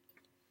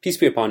Peace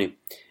be upon you.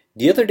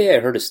 The other day I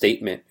heard a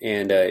statement,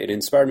 and it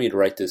inspired me to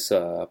write this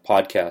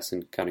podcast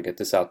and kind of get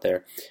this out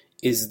there.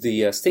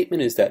 The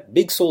statement is that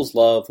big souls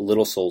love,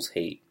 little souls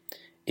hate.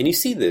 And you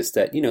see this,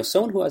 that,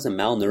 someone who has a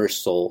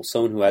malnourished soul,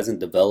 someone who hasn't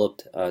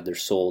developed their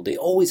soul, they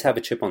always have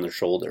a chip on their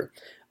shoulder.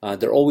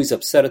 They're always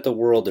upset at the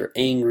world, they're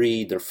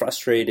angry, they're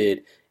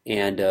frustrated,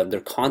 and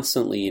they're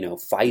constantly,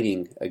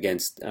 fighting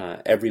against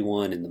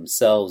everyone and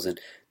themselves. And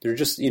they're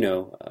just,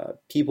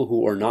 people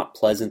who are not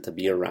pleasant to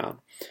be around.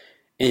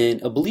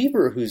 And a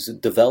believer who's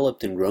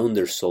developed and grown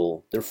their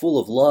soul, they're full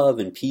of love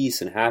and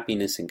peace and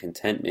happiness and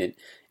contentment.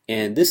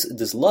 And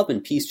this love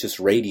and peace just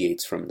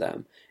radiates from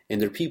them.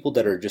 And they're people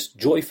that are just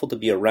joyful to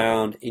be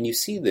around. And you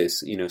see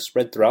this,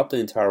 spread throughout the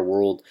entire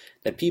world,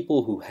 that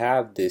people who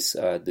have this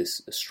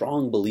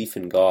strong belief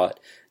in God,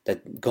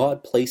 that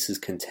God places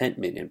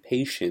contentment and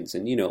patience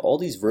and, all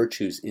these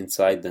virtues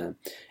inside them.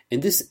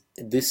 And this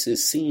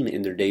is seen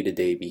in their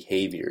day-to-day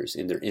behaviors,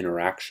 in their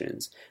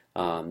interactions.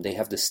 They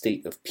have the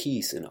state of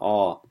peace and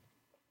awe,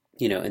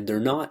 and they're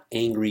not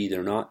angry,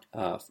 they're not,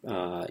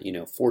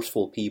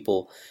 forceful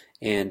people.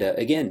 And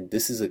again,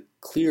 this is a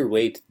clear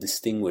way to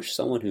distinguish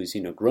someone who's,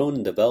 grown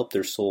and developed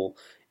their soul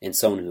and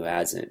someone who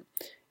hasn't.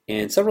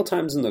 And several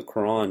times in the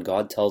Quran,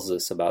 God tells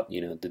us about,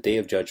 the day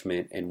of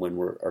judgment and when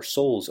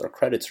our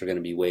credits are going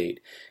to be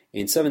weighed.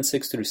 In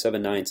 7:6 through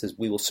 7:9 it says,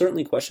 "We will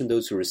certainly question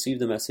those who receive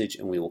the message,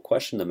 and we will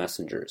question the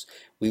messengers.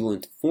 We will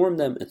inform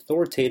them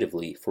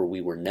authoritatively, for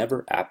we were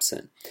never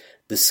absent.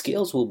 The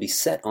scales will be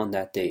set on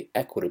that day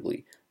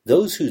equitably.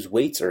 Those whose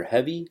weights are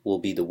heavy will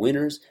be the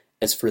winners.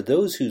 As for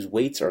those whose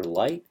weights are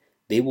light,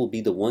 they will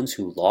be the ones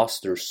who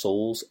lost their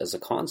souls as a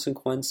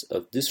consequence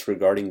of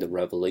disregarding the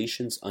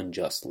revelations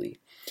unjustly."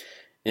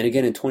 And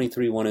again in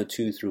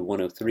 23:102 through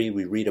 103,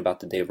 we read about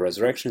the day of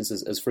resurrection. It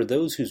says, "As for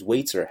those whose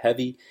weights are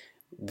heavy,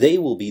 they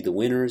will be the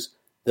winners.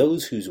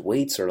 Those whose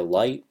weights are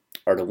light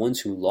are the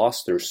ones who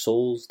lost their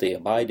souls. They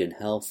abide in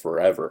hell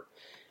forever."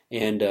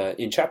 And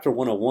in chapter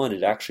 101,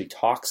 it actually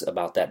talks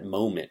about that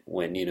moment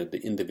when, the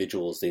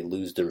individuals, they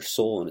lose their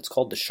soul, and it's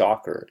called the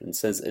shocker. And it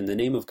says, "In the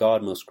name of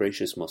God, most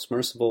gracious, most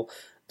merciful,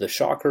 the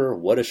shocker,"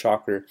 what a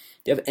shocker.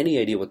 Do you have any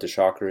idea what the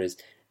shocker is?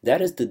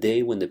 That is the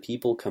day when the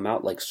people come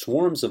out like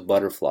swarms of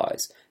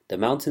butterflies. The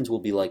mountains will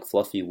be like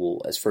fluffy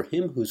wool. As for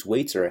him whose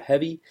weights are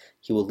heavy,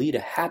 he will lead a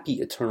happy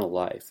eternal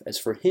life. As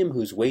for him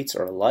whose weights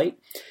are light,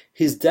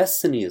 his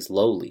destiny is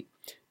lowly.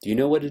 Do you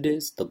know what it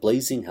is? The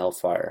blazing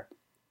hellfire.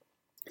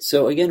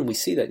 So again, we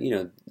see that,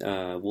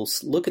 we'll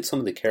look at some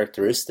of the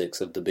characteristics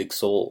of the big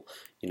soul,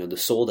 the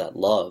soul that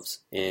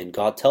loves. And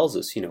God tells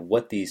us,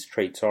 what these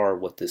traits are,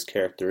 what this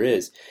character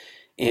is.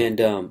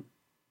 And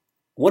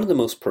one of the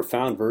most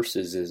profound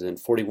verses is in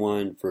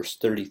 41, verse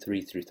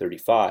 33 through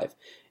 35,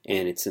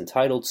 and it's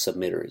entitled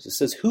Submitters. It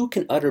says, "Who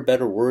can utter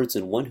better words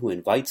than one who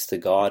invites to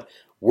God,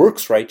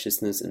 works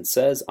righteousness, and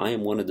says, 'I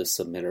am one of the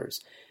submitters'?"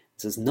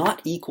 It says,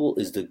 "Not equal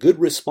is the good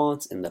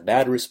response and the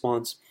bad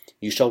response.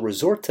 You shall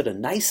resort to the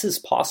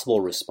nicest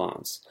possible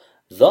response.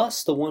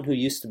 Thus, the one who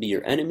used to be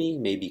your enemy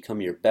may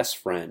become your best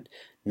friend.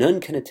 None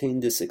can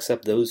attain this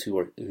except those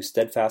who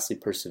steadfastly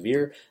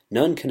persevere.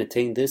 None can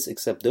attain this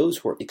except those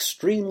who are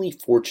extremely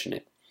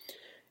fortunate."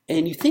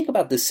 And you think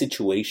about this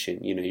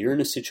situation, you're in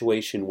a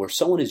situation where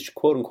someone is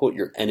quote unquote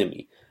your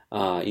enemy.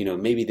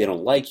 Maybe they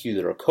don't like you,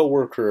 they're a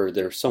coworker,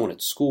 they're someone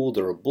at school,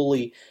 they're a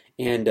bully,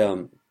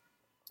 and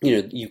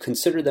you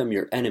consider them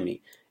your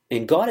enemy.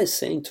 And God is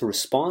saying to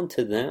respond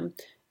to them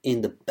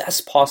in the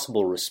best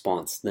possible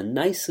response, the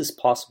nicest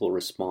possible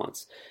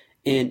response.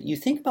 And you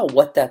think about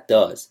what that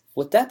does.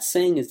 What that's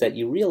saying is that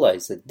you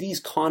realize that these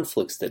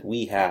conflicts that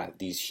we have,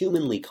 these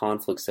humanly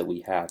conflicts that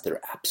we have,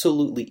 they're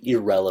absolutely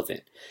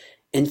irrelevant.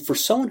 And for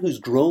someone who's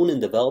grown and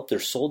developed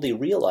their soul, they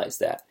realize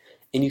that.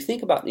 And you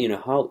think about,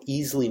 how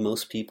easily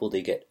most people,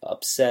 they get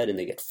upset and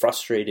they get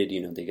frustrated,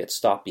 they get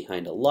stopped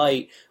behind a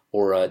light,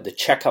 or the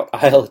checkout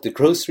aisle at the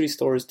grocery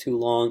store is too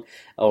long,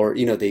 or,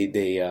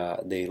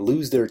 they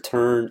lose their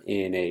turn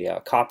in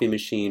a copy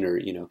machine, or,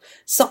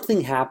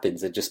 something happens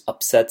that just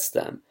upsets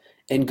them.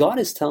 And God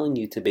is telling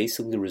you to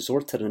basically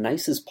resort to the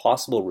nicest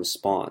possible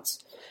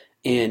response.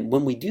 And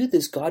when we do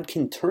this, God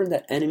can turn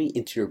that enemy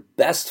into your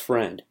best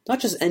friend. Not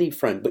just any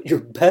friend, but your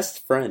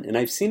best friend. And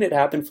I've seen it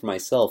happen for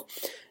myself.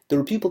 There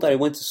were people that I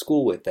went to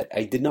school with that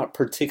I did not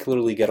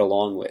particularly get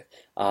along with.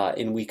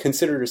 And we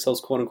considered ourselves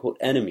quote unquote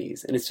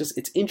enemies. And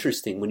it's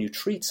interesting when you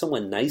treat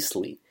someone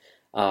nicely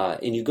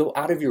and you go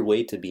out of your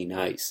way to be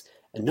nice.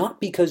 And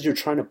not because you're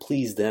trying to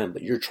please them,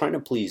 but you're trying to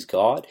please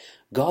God.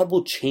 God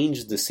will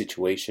change the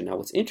situation. Now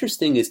what's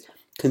interesting is,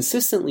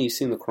 consistently you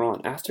see in the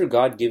Quran, after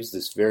God gives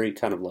this very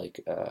kind of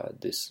like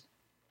this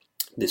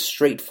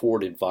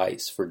straightforward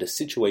advice for the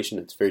situation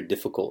that's very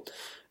difficult,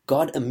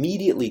 God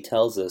immediately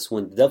tells us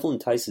when the devil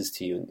entices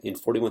to you, in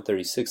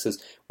 41:36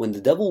 says, "When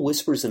the devil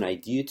whispers an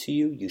idea to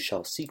you, you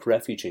shall seek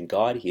refuge in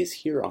God. He is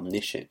here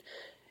omniscient."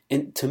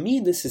 And to me,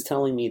 this is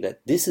telling me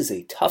that this is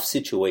a tough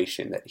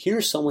situation, that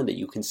here's someone that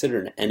you consider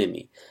an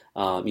enemy,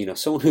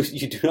 someone who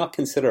you do not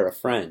consider a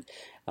friend.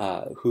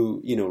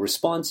 who,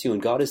 responds to you,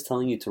 and God is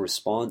telling you to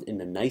respond in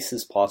the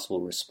nicest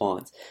possible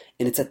response.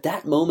 And it's at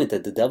that moment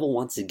that the devil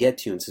wants to get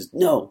to you and says,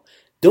 no,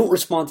 don't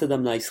respond to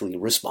them nicely.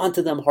 Respond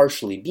to them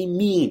harshly. Be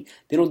mean.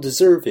 They don't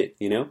deserve it,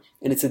 And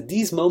it's at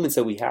these moments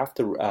that we have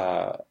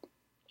to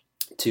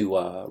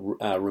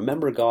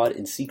remember God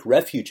and seek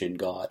refuge in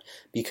God,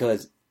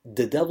 because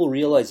the devil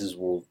realizes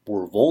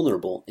we're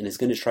vulnerable and is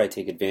going to try to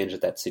take advantage of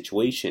that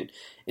situation.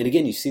 And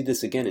again, you see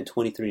this again in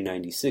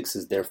 2396,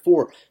 is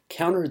therefore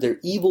counter their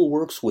evil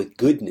works with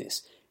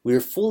goodness. We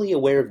are fully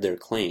aware of their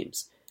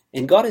claims.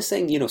 And God is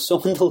saying,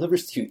 someone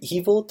delivers to you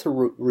evil,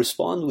 to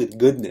respond with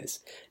goodness.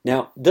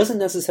 Now, doesn't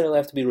necessarily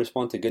have to be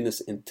respond to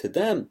goodness to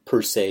them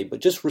per se,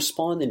 but just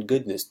respond in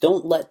goodness.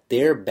 Don't let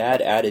their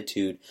bad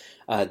attitude,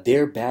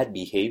 their bad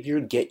behavior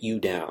get you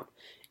down.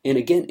 And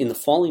again, in the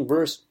following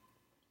verse,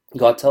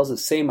 God tells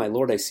us, say, my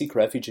Lord, I seek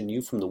refuge in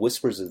you from the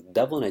whispers of the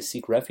devil, and I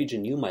seek refuge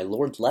in you, my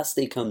Lord, lest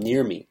they come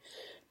near me.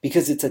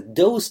 Because it's at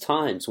those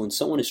times when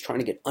someone is trying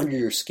to get under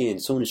your skin,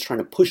 someone is trying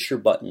to push your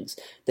buttons,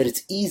 that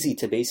it's easy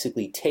to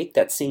basically take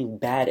that same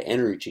bad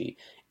energy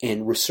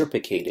and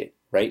reciprocate it,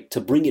 right? To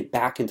bring it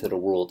back into the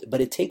world. But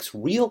it takes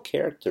real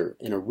character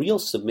and a real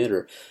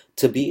submitter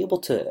to be able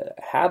to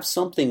have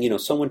something,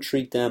 someone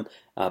treat them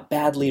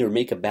badly or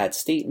make a bad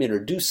statement or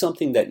do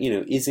something that,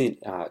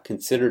 isn't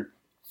considered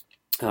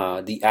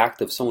the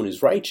act of someone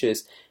who's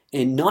righteous,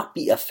 and not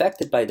be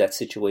affected by that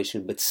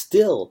situation, but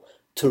still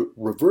to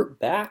revert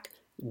back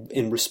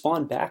and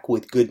respond back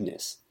with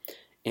goodness.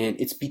 And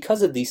it's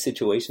because of these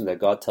situations that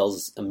God tells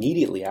us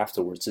immediately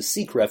afterwards to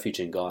seek refuge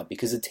in God,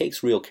 because it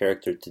takes real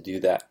character to do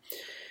that.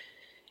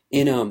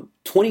 In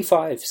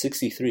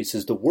 25:63 it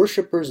says, the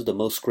worshippers of the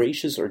most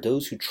gracious are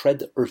those who tread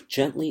the earth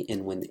gently,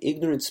 and when the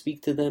ignorant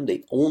speak to them,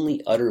 they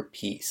only utter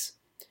peace.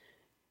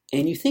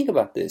 And you think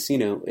about this,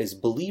 as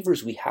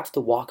believers, we have to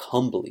walk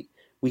humbly.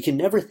 We can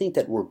never think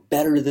that we're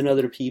better than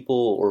other people,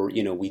 or,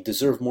 we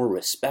deserve more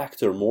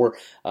respect or more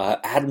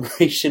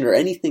admiration or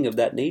anything of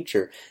that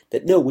nature.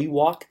 That no, we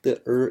walk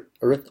the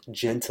earth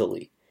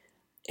gently.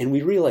 And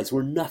we realize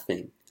we're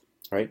nothing,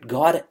 right?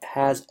 God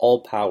has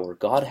all power.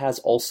 God has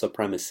all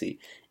supremacy.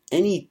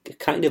 Any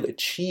kind of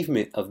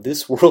achievement of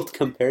this world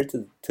compared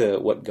to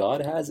what God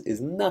has is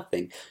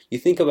nothing. You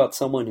think about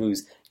someone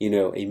who's,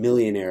 a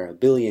millionaire, a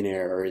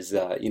billionaire, or is,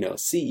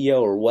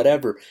 CEO or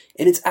whatever,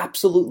 and it's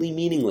absolutely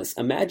meaningless.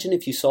 Imagine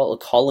if you saw a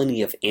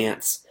colony of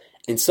ants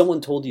and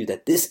someone told you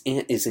that this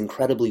ant is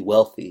incredibly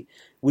wealthy.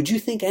 Would you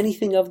think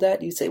anything of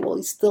that? You'd say, well,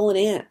 he's still an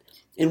ant.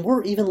 And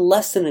we're even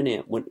less than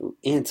an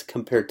ant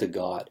compared to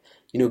God.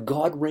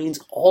 God reigns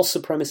all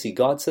supremacy.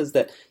 God says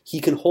that he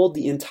can hold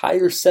the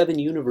entire 7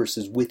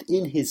 universes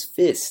within his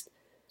fist.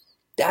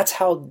 That's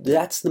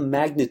the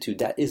magnitude,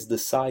 that is the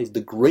size,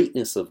 the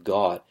greatness of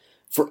God.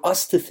 For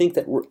us to think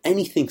that we're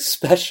anything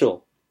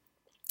special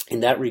in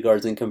that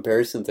regards in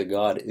comparison to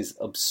God is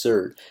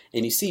absurd.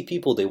 And you see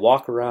people, they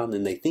walk around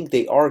and they think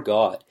they are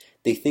God.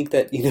 They think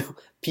that,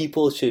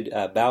 people should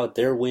bow at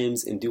their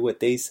whims and do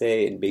what they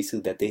say, and basically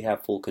that they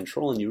have full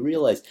control. And you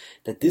realize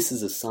that this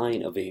is a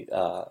sign of a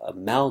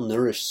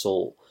malnourished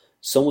soul,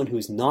 someone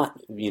who's not,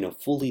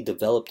 fully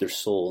developed their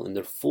soul, and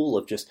they're full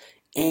of just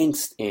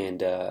angst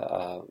and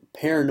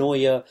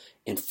paranoia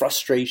and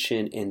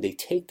frustration, and they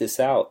take this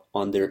out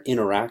on their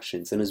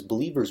interactions. And as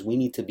believers, we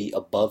need to be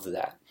above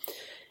that.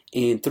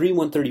 In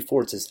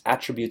 3:134, it says,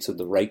 attributes of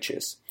the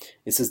righteous.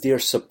 It says, they are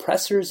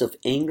suppressors of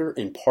anger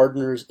and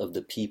pardoners of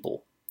the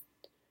people.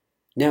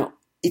 Now,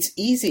 it's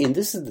easy, and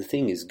this is the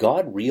thing, is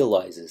God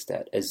realizes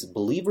that as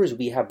believers,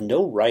 we have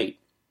no right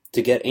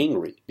to get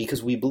angry,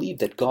 because we believe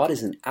that God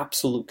is in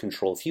absolute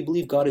control. If you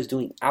believe God is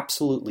doing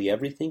absolutely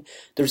everything,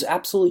 there's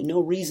absolutely no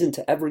reason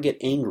to ever get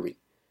angry,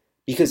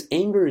 because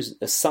anger is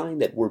a sign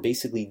that we're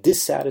basically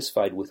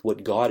dissatisfied with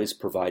what God has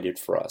provided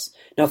for us.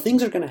 Now,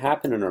 things are going to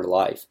happen in our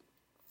life,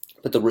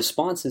 but the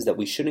response is that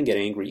we shouldn't get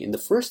angry. And the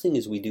first thing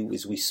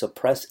we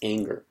suppress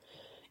anger.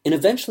 And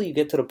eventually you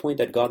get to the point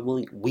that, God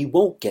willing, we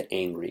won't get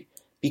angry,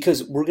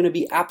 because we're going to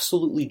be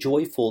absolutely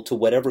joyful to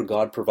whatever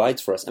God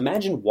provides for us.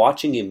 Imagine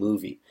watching a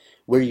movie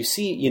where you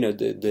see,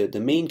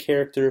 the main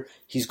character,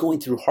 he's going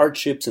through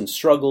hardships and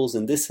struggles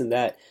and this and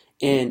that.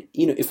 And,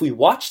 if we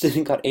watched it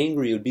and got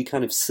angry, it would be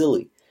kind of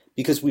silly,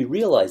 because we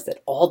realize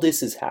that all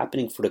this is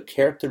happening for the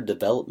character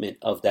development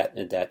of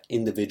that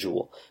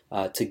individual,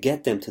 to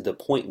get them to the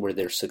point where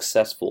they're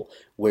successful,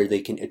 where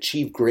they can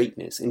achieve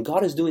greatness. And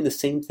God is doing the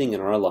same thing in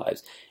our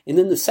lives. And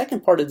then the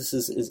second part of this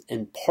is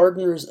and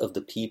pardoners of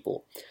the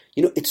people.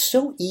 It's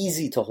so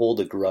easy to hold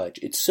a grudge.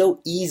 It's so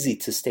easy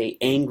to stay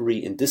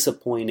angry and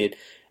disappointed.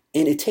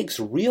 And it takes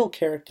real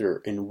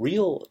character and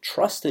real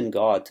trust in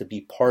God to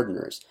be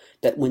pardoners.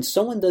 That when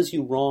someone does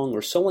you wrong,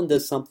 or someone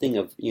does something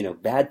of,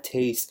 bad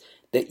taste,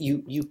 that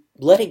you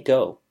let it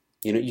go.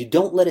 You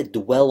don't let it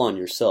dwell on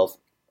yourself.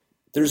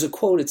 There's a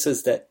quote, it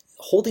says that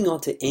holding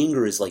on to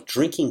anger is like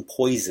drinking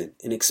poison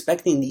and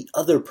expecting the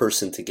other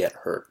person to get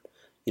hurt.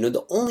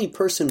 The only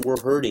person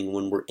we're hurting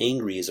when we're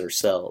angry is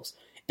ourselves.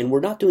 And we're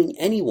not doing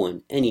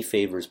anyone any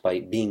favors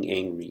by being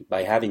angry,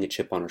 by having a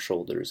chip on our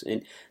shoulders.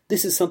 And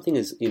this is something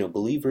as,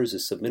 believers,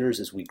 as submitters,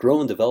 as we grow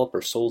and develop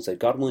our souls, that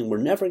God willing, we're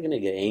never going to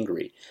get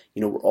angry.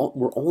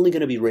 We're only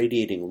going to be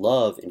radiating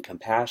love and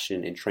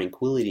compassion and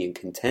tranquility and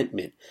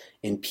contentment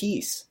and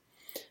peace.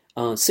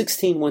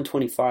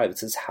 16:125, it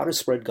says how to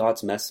spread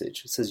God's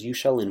message. It says, you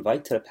shall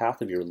invite to the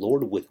path of your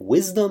Lord with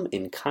wisdom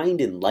and kind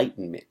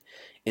enlightenment,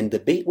 and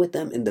debate with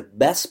them in the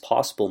best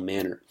possible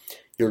manner.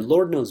 Your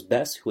Lord knows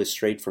best who has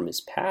strayed from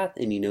his path,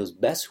 and he knows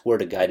best who are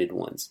the guided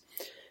ones.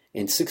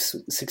 In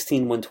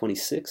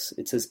 16:126,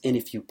 it says, and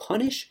if you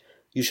punish,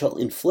 you shall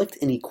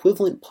inflict an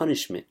equivalent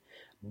punishment.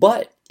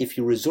 But if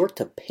you resort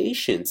to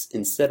patience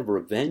instead of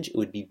revenge, it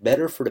would be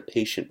better for the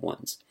patient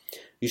ones.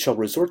 You shall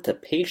resort to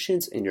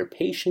patience, and your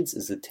patience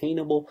is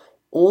attainable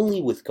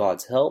only with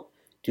God's help.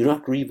 Do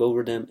not grieve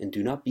over them, and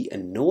do not be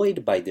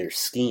annoyed by their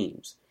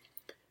schemes.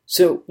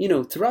 So,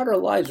 throughout our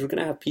lives, we're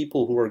going to have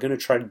people who are going to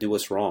try to do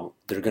us wrong.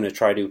 They're going to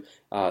try to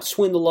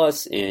swindle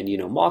us and,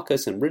 mock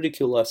us and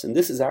ridicule us, and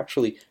this is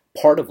actually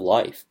part of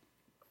life.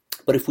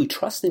 But if we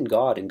trust in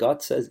God, and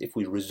God says if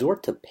we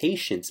resort to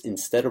patience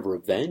instead of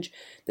revenge,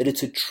 that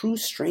it's a true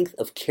strength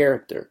of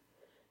character.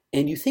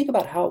 And you think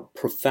about how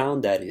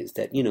profound that is,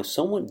 that,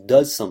 someone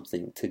does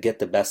something to get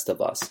the best of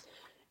us.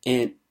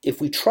 And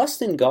if we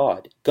trust in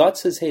God, God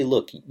says, hey,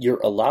 look, you're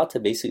allowed to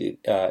basically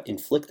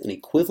inflict an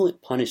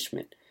equivalent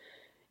punishment.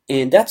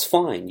 And that's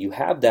fine. You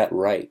have that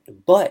right.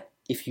 But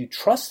if you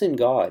trust in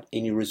God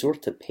and you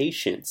resort to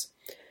patience,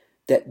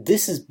 that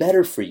this is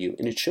better for you,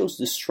 and it shows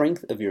the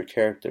strength of your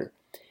character.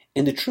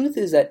 And the truth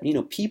is that,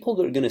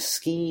 people are going to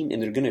scheme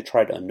and they're going to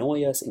try to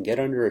annoy us and get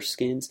under our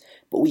skins,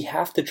 but we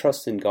have to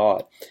trust in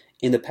God.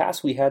 In the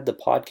past, we had the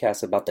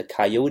podcast about the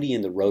coyote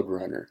and the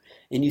roadrunner.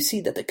 And you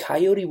see that the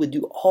coyote would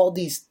do all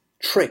these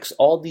tricks,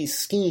 all these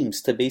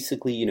schemes to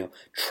basically,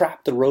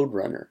 trap the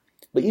roadrunner.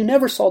 But you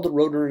never saw the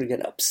roadrunner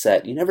get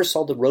upset. You never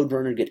saw the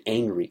roadrunner get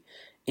angry.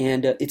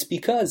 And it's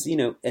because,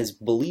 as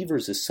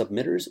believers, as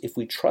submitters, if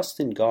we trust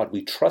in God,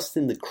 we trust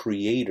in the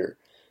Creator,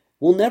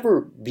 we'll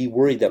never be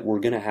worried that we're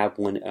going to have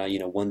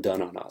one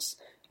done on us.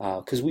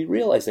 Because we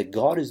realize that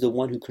God is the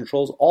one who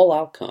controls all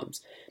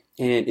outcomes.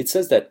 And it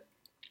says that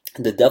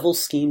the devil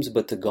schemes,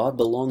 but to God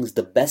belongs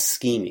the best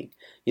scheming.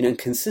 And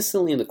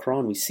consistently in the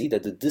Quran, we see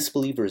that the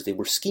disbelievers, they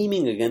were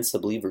scheming against the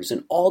believers,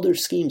 and all their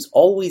schemes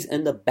always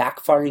end up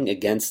backfiring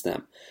against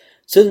them.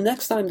 So the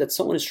next time that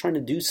someone is trying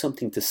to do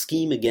something to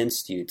scheme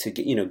against you, to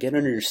get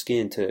under your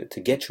skin, to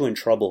get you in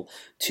trouble,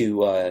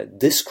 to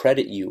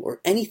discredit you,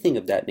 or anything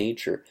of that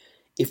nature,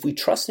 if we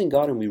trust in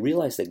God and we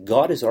realize that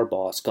God is our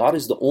boss, God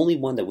is the only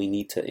one that we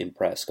need to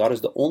impress, God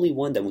is the only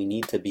one that we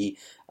need to be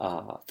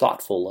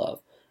thoughtful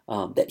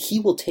of, that He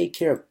will take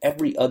care of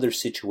every other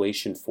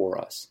situation for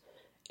us.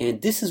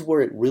 And this is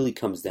where it really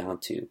comes down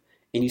to.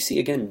 And you see,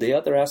 again, the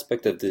other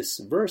aspect of this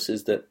verse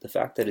is that the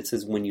fact that it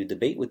says when you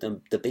debate with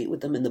them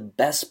in the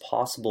best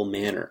possible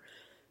manner.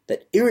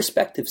 That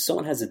irrespective,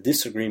 someone has a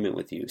disagreement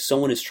with you,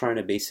 someone is trying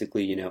to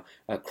basically,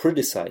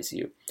 criticize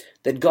you,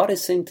 that God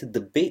is saying to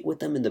debate with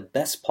them in the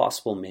best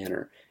possible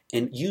manner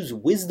and use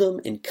wisdom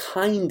and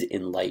kind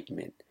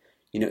enlightenment.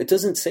 It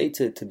doesn't say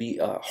to be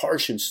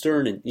harsh and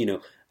stern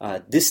and,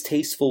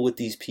 distasteful with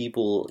these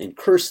people and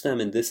curse them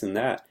and this and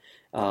that.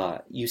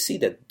 You see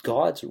that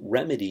God's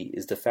remedy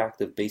is the fact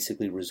of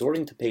basically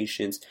resorting to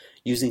patience,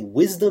 using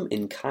wisdom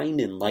and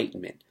kind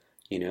enlightenment,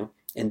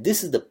 And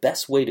this is the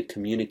best way to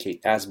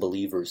communicate as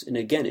believers. And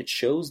again, it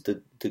shows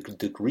the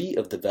degree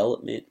of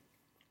development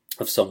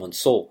of someone's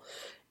soul.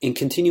 In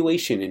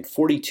continuation, in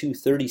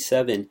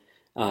 42:37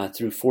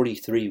 through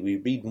 43, we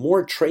read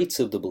more traits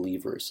of the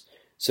believers.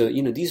 So,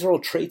 these are all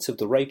traits of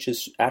the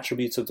righteous,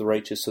 attributes of the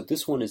righteous. So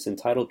this one is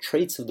entitled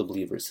Traits of the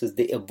Believers. It says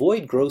they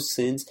avoid gross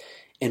sins,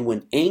 and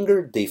when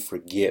angered, they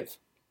forgive.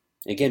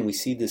 Again, we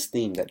see this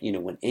theme that,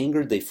 when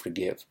angered, they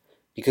forgive.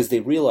 Because they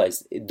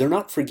realize they're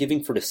not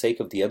forgiving for the sake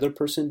of the other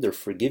person, they're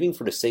forgiving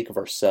for the sake of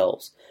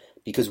ourselves.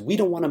 Because we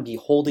don't want to be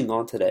holding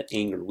on to that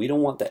anger. We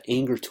don't want that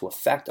anger to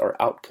affect our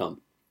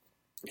outcome.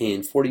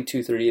 In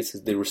 42:38 it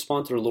says, they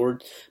respond to their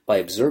Lord by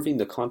observing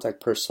the contact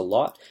per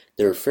salat.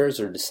 Their affairs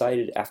are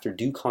decided after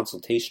due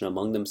consultation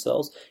among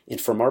themselves,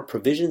 and from our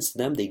provisions to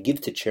them they give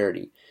to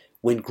charity.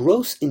 When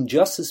gross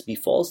injustice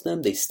befalls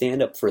them, they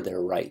stand up for their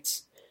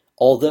rights.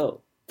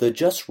 Although the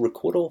just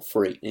requital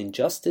for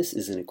injustice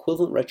is an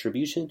equivalent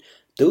retribution,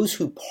 those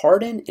who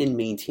pardon and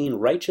maintain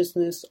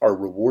righteousness are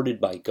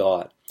rewarded by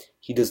God.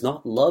 He does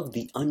not love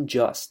the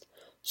unjust.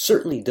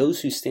 Certainly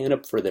those who stand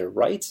up for their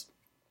rights,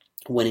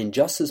 when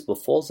injustice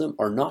befalls them,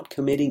 are not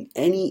committing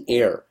any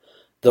error.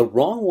 The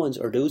wrong ones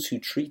are those who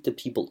treat the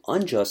people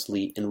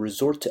unjustly and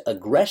resort to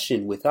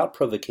aggression without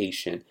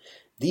provocation.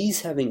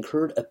 These have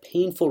incurred a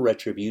painful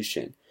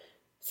retribution.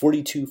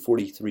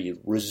 42:43.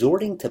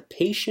 Resorting to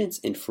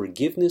patience and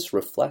forgiveness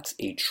reflects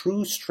a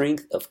true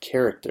strength of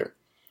character.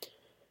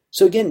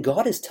 So again,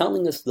 God is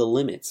telling us the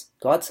limits.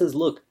 God says,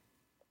 look,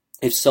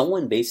 if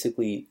someone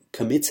basically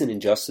commits an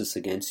injustice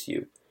against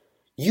you,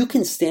 you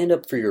can stand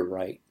up for your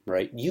right?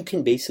 You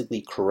can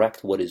basically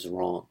correct what is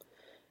wrong.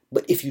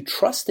 But if you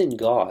trust in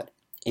God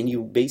and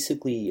you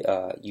basically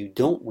you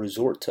don't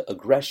resort to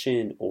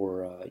aggression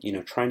or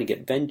trying to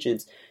get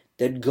vengeance,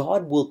 that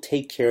God will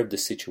take care of the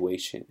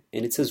situation.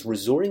 And it says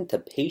resorting to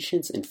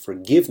patience and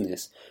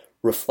forgiveness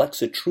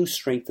reflects a true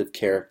strength of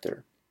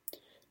character.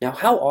 Now,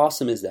 how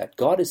awesome is that?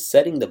 God is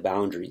setting the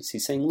boundaries.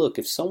 He's saying, look,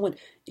 if someone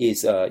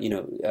is,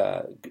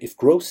 if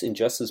gross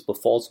injustice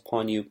befalls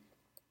upon you,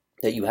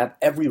 that you have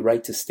every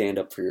right to stand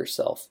up for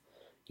yourself.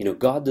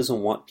 God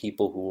doesn't want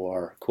people who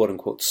are quote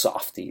unquote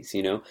softies.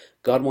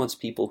 God wants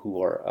people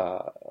who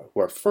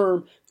are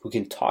firm, who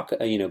can talk.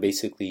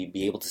 Basically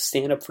be able to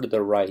stand up for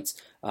their rights,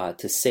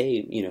 to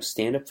say,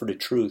 stand up for the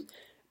truth.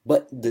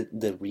 But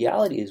the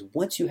reality is,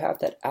 once you have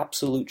that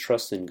absolute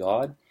trust in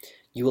God,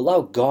 you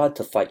allow God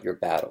to fight your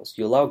battles.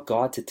 You allow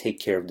God to take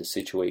care of the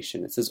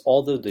situation. It says,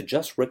 although the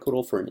just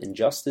requital for an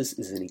injustice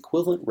is an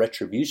equivalent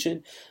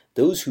retribution,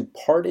 those who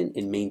pardon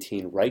and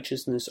maintain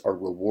righteousness are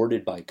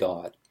rewarded by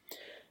God.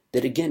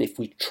 That again, if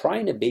we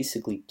try to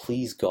basically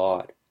please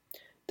God,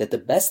 that the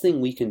best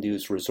thing we can do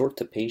is resort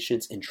to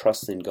patience and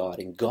trust in God.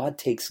 And God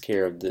takes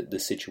care of the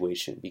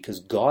situation, because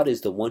God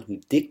is the one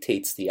who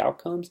dictates the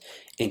outcomes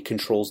and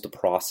controls the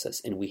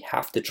process. And we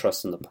have to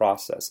trust in the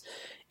process.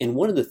 And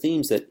one of the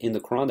themes that in the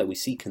Quran that we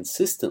see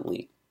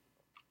consistently,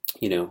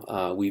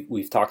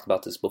 we've talked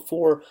about this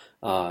before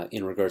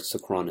in regards to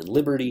Quran and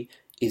liberty,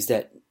 is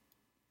that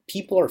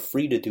people are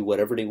free to do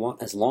whatever they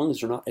want as long as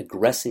they're not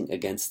aggressing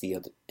against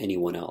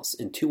anyone else.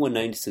 In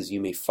 2:190 it says,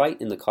 you may fight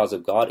in the cause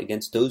of God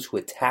against those who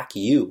attack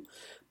you,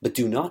 but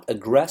do not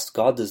aggress.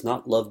 God does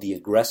not love the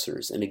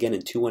aggressors. And again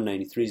in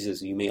 2:193 it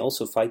says, you may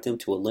also fight them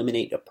to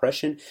eliminate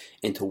oppression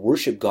and to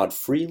worship God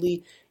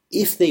freely.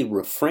 If they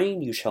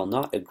refrain, you shall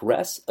not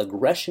aggress.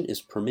 Aggression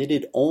is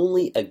permitted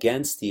only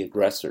against the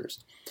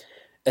aggressors.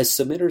 As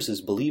submitters,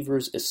 as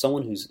believers, as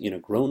someone who's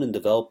grown and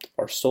developed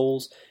our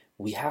souls,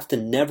 we have to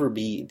never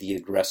be the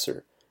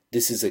aggressor.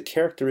 This is a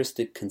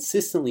characteristic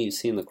consistently you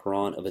see in the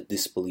Quran of a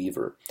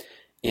disbeliever.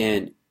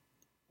 And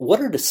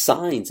what are the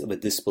signs of a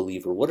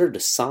disbeliever? What are the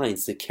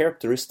signs, the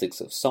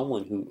characteristics of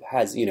someone who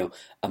has, a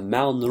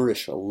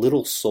malnourished, a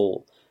little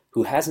soul,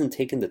 who hasn't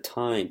taken the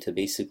time to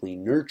basically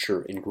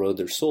nurture and grow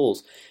their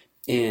souls?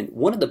 And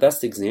one of the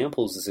best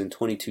examples is in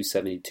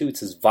 22:72. It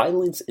says,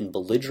 violence and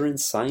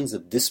belligerence, signs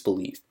of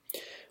disbelief.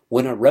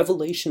 When our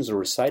revelations are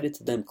recited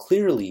to them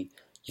clearly,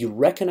 you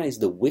recognize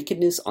the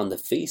wickedness on the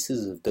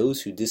faces of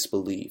those who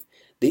disbelieve.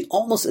 They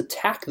almost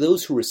attack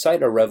those who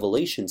recite our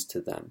revelations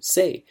to them.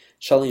 Say,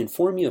 shall I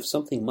inform you of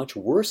something much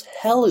worse?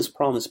 Hell is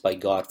promised by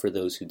God for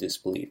those who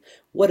disbelieve.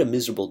 What a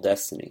miserable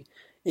destiny.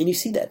 And you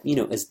see that,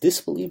 as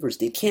disbelievers,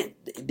 they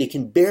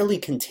can barely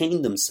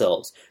contain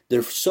themselves.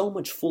 They're so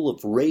much full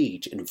of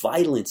rage and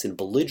violence and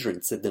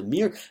belligerence that the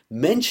mere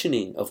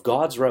mentioning of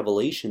God's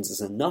revelations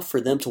is enough for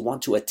them to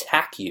want to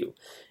attack you.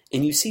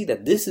 And you see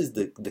that this is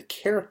the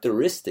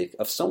characteristic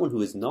of someone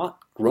who has not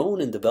grown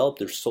and developed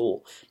their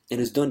soul and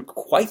has done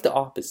quite the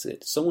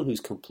opposite. Someone who's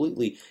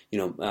completely,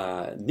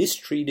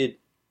 mistreated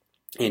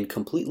and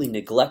completely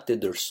neglected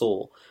their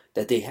soul,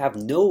 that they have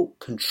no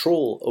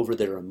control over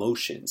their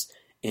emotions.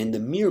 And the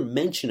mere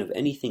mention of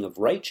anything of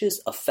righteous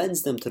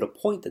offends them to the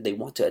point that they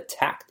want to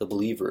attack the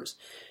believers.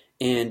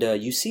 And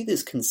you see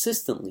this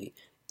consistently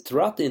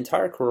throughout the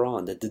entire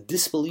Quran, that the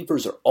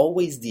disbelievers are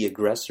always the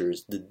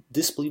aggressors. The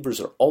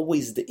disbelievers are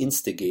always the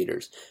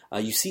instigators.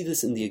 You see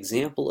this in the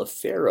example of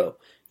Pharaoh.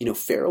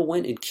 Pharaoh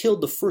went and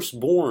killed the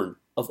firstborn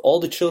of all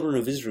the children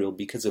of Israel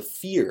because of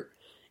fear.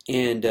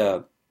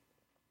 And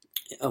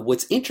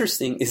what's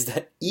interesting is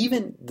that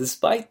even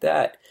despite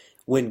that,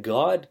 when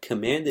God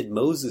commanded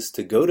Moses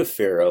to go to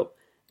Pharaoh,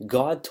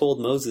 God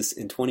told Moses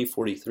in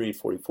 20:43 and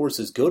 44,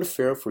 says, go to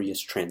Pharaoh, for he has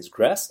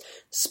transgressed.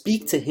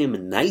 Speak to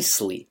him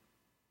nicely.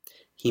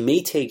 He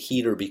may take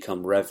heed or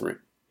become reverent.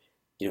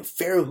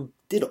 Pharaoh who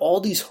did all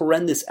these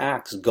horrendous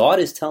acts, God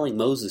is telling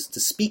Moses to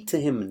speak to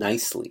him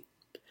nicely.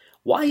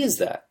 Why is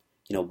that?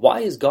 Why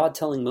is God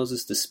telling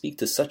Moses to speak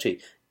to such a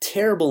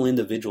terrible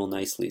individual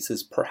nicely? It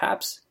says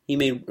perhaps he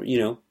may,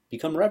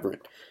 become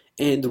reverent.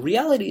 And the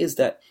reality is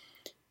that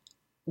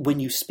when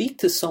you speak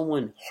to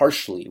someone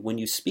harshly, when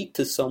you speak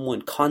to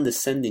someone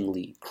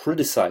condescendingly,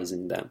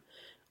 criticizing them,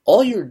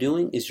 all you're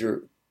doing is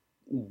you're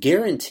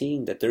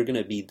guaranteeing that they're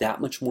going to be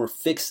that much more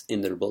fixed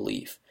in their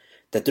belief,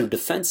 that their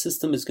defense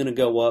system is going to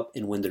go up,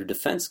 and when their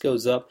defense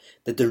goes up,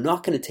 that they're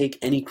not going to take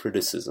any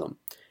criticism.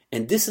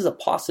 And this is a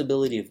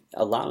possibility of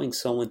allowing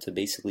someone to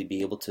basically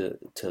be able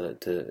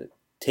to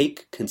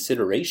take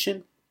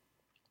consideration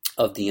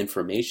of the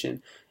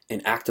information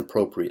and act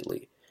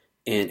appropriately.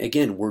 And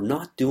again, we're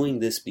not doing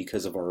this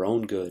because of our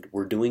own good.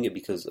 We're doing it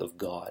because of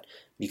God.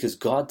 Because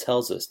God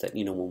tells us that,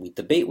 when we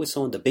debate with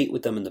someone, debate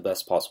with them in the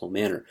best possible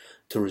manner,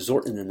 to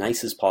resort in the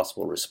nicest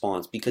possible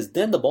response, because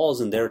then the ball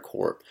is in their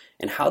court.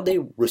 And how they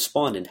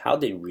respond and how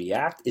they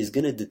react is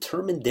going to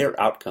determine their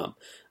outcome.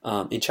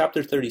 In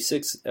chapter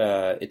 36,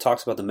 it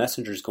talks about the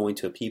messengers going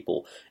to a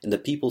people, and the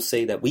people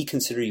say that we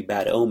consider you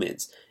bad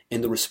omens.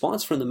 And the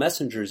response from the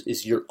messengers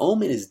is, your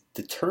omen is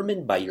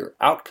determined by your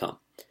outcome.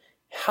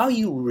 how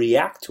you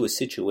react to a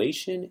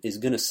situation is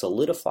going to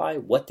solidify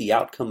what the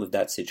outcome of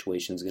that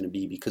situation is going to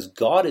be, because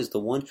God is the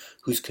one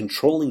who's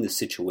controlling the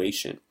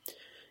situation.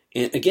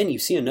 And again, you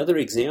see another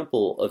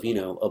example of,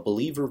 a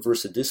believer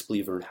versus a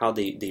disbeliever and how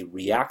they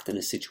react in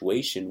a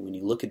situation when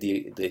you look at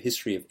the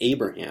history of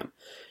Abraham.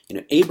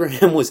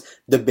 Abraham was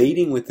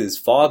debating with his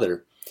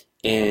father,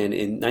 and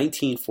in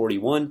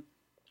 1941,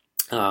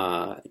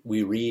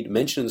 we read,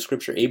 mentioned in the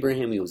scripture,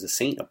 Abraham, he was a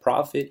saint, a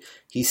prophet.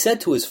 He said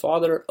to his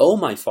father, "Oh,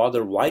 my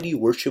father, why do you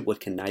worship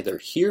what can neither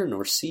hear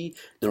nor see,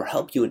 nor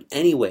help you in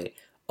any way?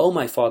 Oh,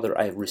 my father,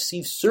 I have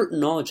received certain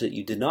knowledge that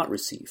you did not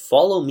receive.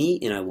 Follow me,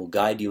 and I will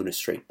guide you in a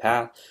straight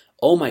path.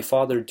 Oh, my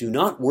father, do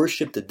not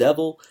worship the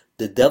devil.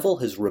 The devil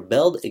has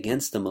rebelled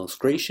against the most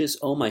gracious.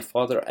 Oh, my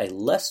father,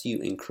 lest you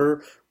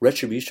incur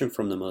retribution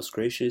from the most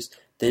gracious,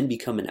 then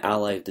become an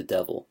ally of the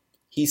devil."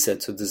 He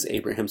said, so this is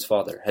Abraham's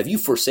father, "Have you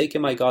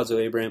forsaken my gods, O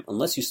Abraham?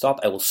 Unless you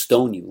stop, I will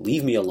stone you.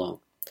 Leave me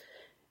alone."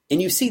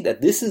 And you see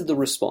that this is the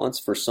response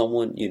for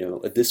someone,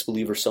 a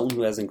disbeliever, someone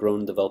who hasn't grown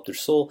and developed their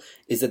soul,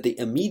 is that they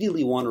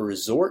immediately want to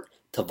resort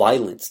to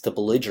violence, to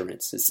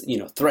belligerence. It's,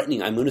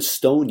 threatening, "I'm going to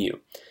stone you."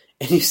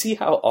 And you see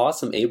how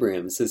awesome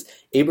Abraham is. This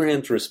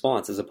Abraham's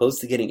response, as opposed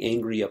to getting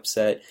angry,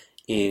 upset,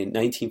 in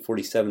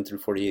 1947 through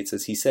 48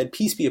 says, he said,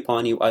 "Peace be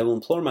upon you. I will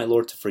implore my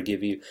Lord to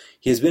forgive you.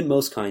 He has been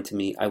most kind to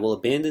me. I will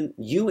abandon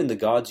you and the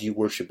gods you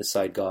worship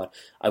beside God.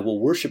 I will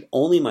worship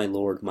only my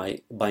Lord.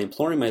 By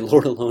imploring my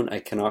Lord alone, I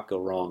cannot go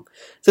wrong."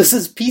 So it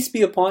says, "Peace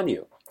be upon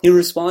you." He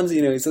responds,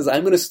 he says,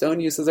 "I'm going to stone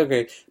you." He says,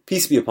 "Okay,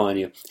 peace be upon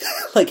you."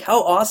 Like,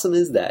 how awesome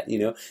is that?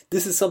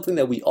 This is something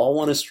that we all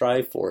want to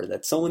strive for,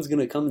 that someone's going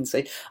to come and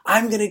say,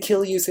 "I'm going to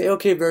kill you." Say,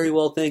 "Okay, very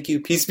well, thank you.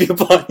 Peace be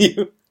upon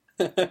you."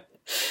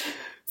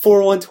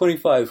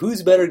 4:125,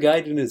 "Who's better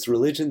guide in his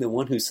religion than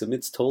one who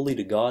submits totally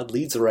to God,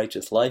 leads a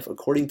righteous life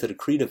according to the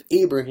creed of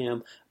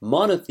Abraham,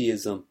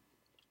 monotheism.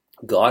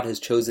 God has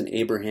chosen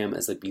Abraham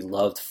as a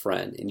beloved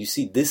friend." And you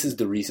see, this is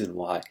the reason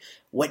why.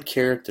 What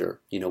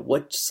character,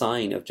 what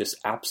sign of just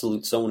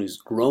absolute someone who's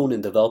grown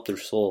and developed their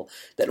soul,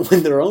 that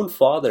when their own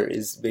father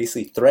is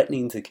basically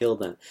threatening to kill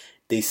them,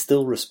 they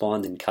still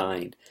respond in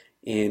kind.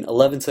 In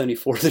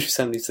 1174 through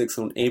 76,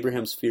 when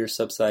Abraham's fear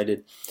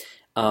subsided,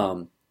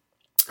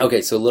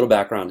 okay, so a little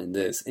background in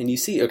this. And you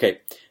see,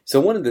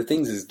 so one of the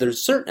things is there's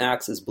certain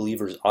acts as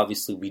believers,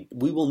 obviously,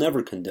 we will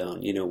never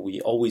condone.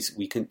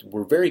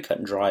 We're very cut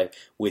and dry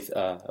with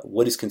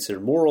what is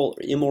considered moral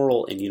or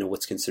immoral, and,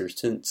 what's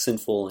considered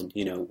sinful,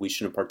 and, we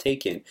shouldn't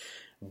partake in.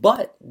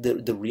 But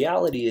the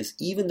reality is,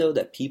 even though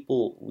that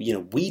people,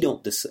 we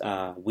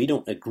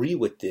don't agree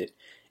with it,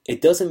 it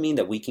doesn't mean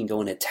that we can go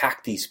and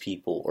attack these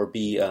people or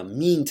be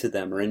mean to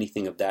them or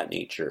anything of that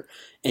nature.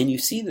 And you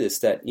see this,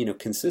 that,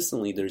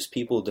 consistently there's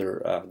people,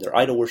 they're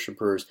idol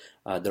worshippers,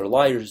 they're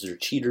liars, they're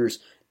cheaters,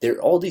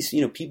 they're all these,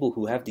 people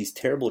who have these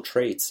terrible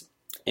traits.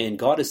 And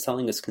God is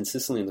telling us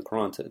consistently in the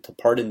Quran to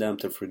pardon them,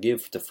 to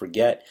forgive, to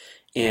forget.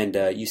 And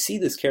you see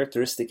this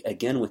characteristic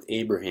again with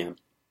Abraham,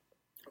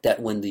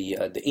 that when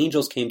the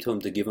angels came to him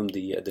to give him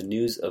the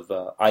news of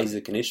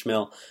Isaac and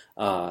Ishmael,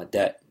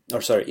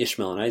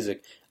 Ishmael and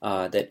Isaac,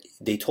 that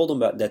they told him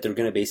that they're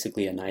going to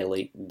basically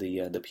annihilate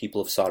the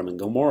people of Sodom and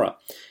Gomorrah.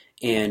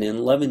 And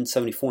in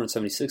 1174 and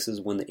 76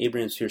 is when the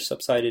Abraham's fear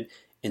subsided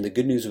and the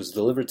good news was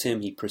delivered to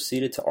him. He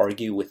proceeded to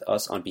argue with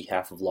us on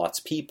behalf of Lot's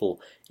people.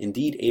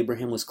 Indeed,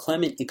 Abraham was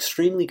clement,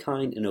 extremely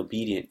kind and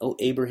obedient. "O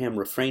Abraham,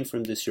 refrain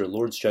from this. Your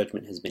Lord's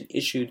judgment has been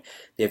issued.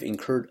 They have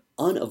incurred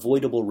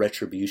unavoidable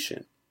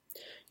retribution."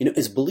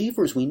 As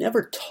believers, we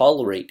never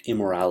tolerate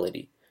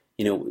immorality.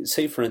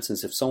 Say for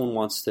instance, if someone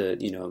wants to,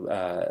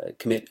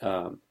 commit,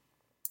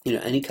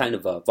 any kind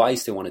of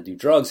vice, they want to do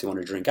drugs, they want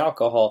to drink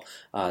alcohol,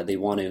 they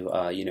want to,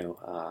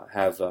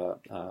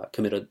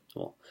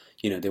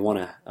 they want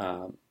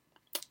to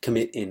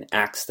commit in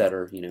acts that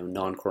are,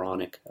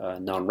 non-Quranic,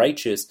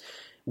 non-righteous.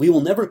 We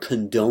will never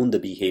condone the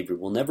behavior.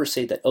 We'll never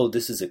say that, "Oh,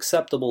 this is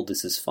acceptable,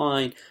 this is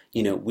fine."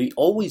 We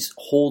always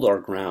hold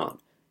our ground.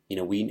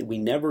 We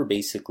never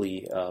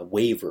basically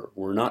waver.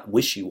 We're not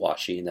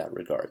wishy-washy in that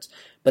regards.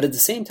 But at the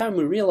same time,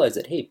 we realize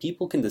that, hey,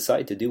 people can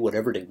decide to do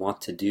whatever they want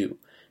to do.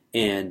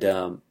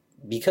 And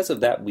because of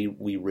that,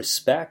 we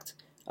respect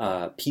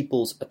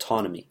people's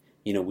autonomy.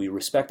 We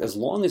respect, as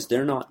long as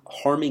they're not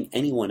harming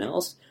anyone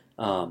else,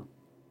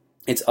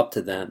 it's up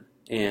to them.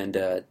 And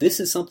this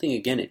is something,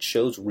 again, it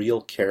shows real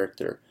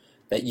character,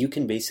 that you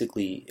can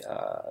basically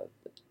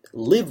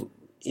live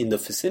in the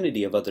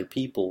vicinity of other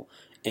people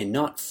and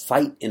not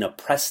fight and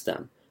oppress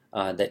them,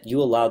 that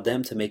you allow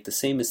them to make the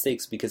same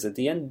mistakes, because at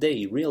the end of the day,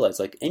 you realize,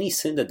 like, any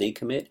sin that they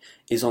commit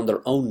is on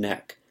their own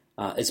neck.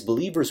 As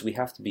believers, we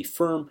have to be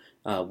firm.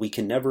 We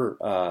can never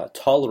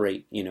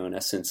tolerate, in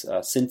essence,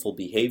 sinful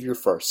behavior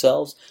for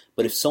ourselves.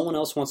 But if someone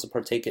else wants to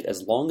partake it,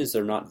 as long as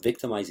they're not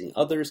victimizing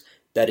others,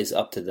 that is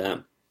up to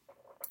them.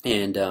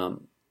 And,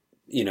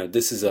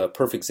 this is a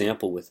perfect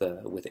example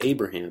with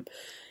Abraham.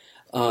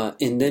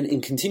 And then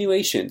in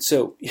continuation,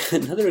 so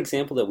another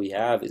example that we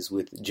have is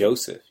with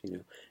Joseph.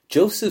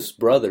 Joseph's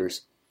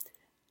brothers,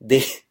 they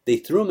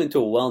threw him into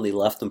a well and they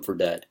left him for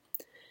dead.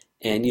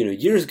 And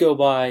years go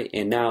by,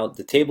 and now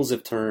the tables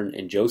have turned,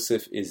 and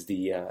Joseph is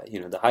the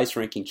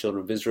highest-ranking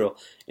children of Israel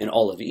in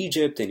all of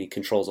Egypt, and he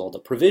controls all the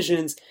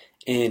provisions.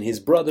 And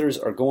his brothers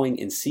are going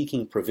and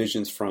seeking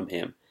provisions from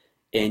him.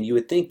 And you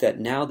would think that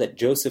now that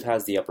Joseph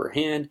has the upper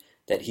hand,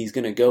 that he's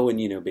going to go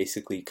and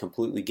basically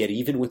completely get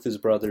even with his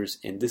brothers.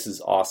 And this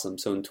is awesome.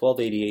 So in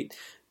 1288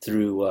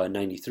 through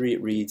 93,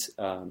 it reads.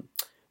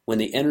 When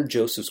they entered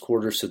Joseph's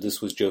quarters, so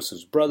this was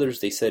Joseph's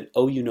brothers, they said,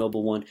 "O you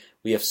noble one,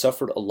 we have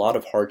suffered a lot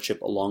of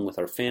hardship along with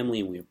our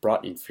family, and we have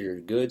brought inferior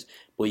goods,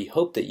 but we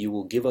hope that you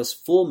will give us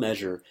full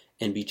measure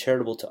and be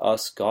charitable to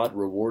us. God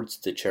rewards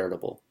the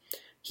charitable."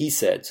 He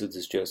said, so this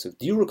is Joseph,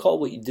 "Do you recall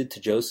what you did to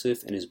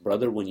Joseph and his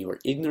brother when you were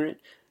ignorant?"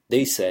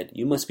 They said,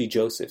 "You must be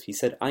Joseph." He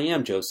said, "I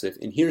am Joseph,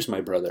 and here's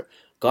my brother.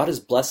 God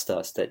has blessed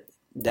us.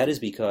 That is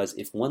because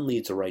if one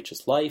leads a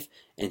righteous life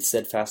and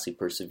steadfastly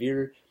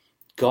perseveres,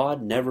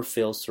 God never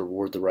fails to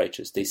reward the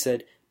righteous." They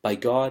said, "By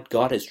God,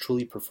 God has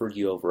truly preferred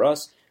you over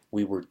us.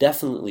 We were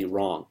definitely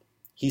wrong."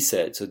 He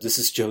said, so this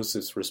is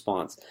Joseph's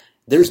response,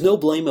 "There's no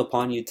blame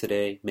upon you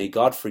today. May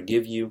God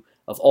forgive you.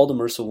 Of all the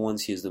merciful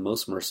ones, he is the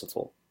most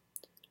merciful."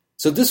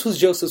 So this was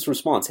Joseph's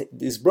response.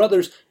 His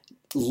brothers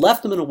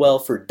left him in a well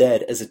for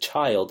dead as a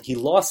child. He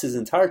lost his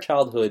entire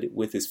childhood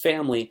with his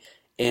family,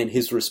 and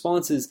his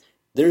response is,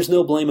 "There's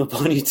no blame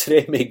upon you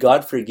today. May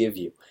God forgive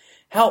you."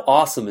 How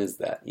awesome is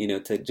that?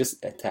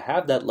 To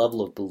have that level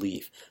of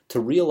belief,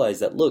 to realize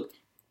that, look,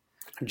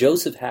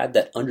 Joseph had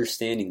that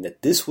understanding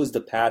that this was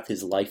the path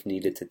his life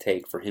needed to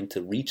take for him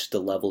to reach the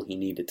level he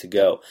needed to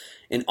go.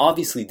 And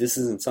obviously this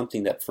isn't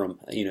something that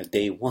from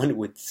day one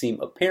would seem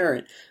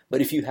apparent,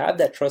 but if you have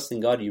that trust in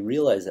God, you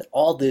realize that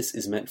all this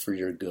is meant for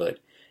your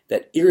good.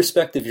 That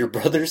irrespective, your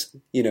brothers,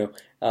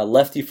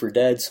 left you for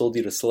dead, sold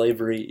you to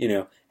slavery,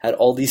 had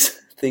all these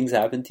things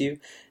happen to you,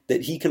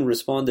 that he can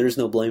respond, "There is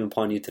no blame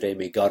upon you today.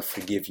 May God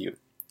forgive you."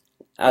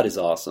 That is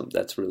awesome.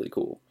 That's really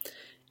cool.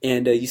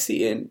 And you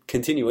see in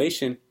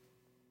continuation,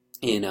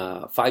 in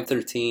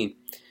 5:13,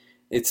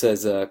 it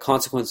says,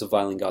 "Consequence of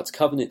violating God's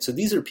covenant." So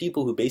these are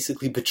people who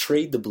basically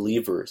betrayed the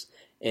believers.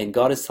 And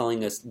God is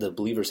telling us, the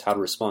believers, how to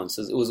respond. It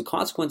says, "It was a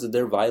consequence of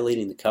their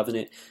violating the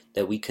covenant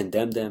that we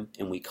condemned them,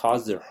 and we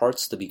caused their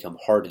hearts to become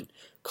hardened.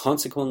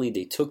 Consequently,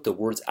 they took the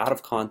words out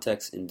of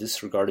context and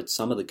disregarded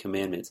some of the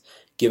commandments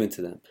given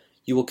to them.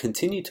 You will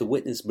continue to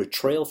witness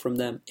betrayal from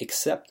them,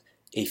 except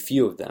a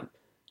few of them.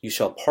 You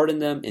shall pardon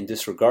them and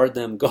disregard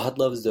them. God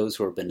loves those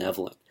who are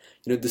benevolent."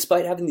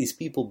 Despite having these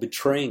people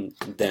betraying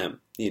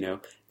them,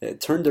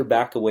 that turned their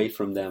back away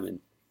from them,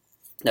 and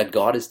that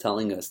God is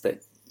telling us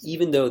that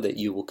even though that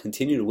you will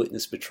continue to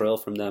witness betrayal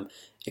from them,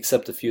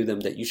 except a few of them,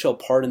 that you shall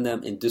pardon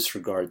them and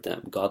disregard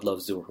them. God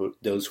loves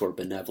those who are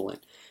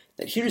benevolent.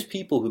 That here's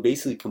people who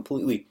basically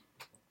completely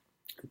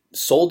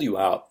sold you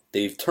out.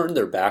 They've turned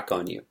their back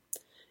on you.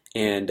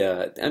 And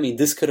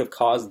this could have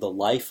caused the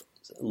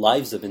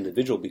lives of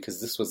individual,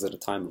 because this was at a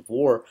time of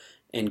war,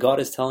 and God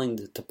is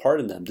telling to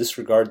pardon them,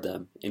 disregard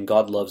them, and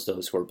God loves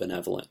those who are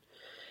benevolent.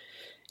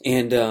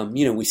 And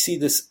we see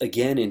this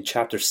again in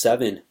chapter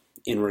 7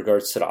 in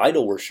regards to the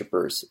idol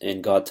worshippers,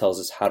 and God tells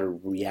us how to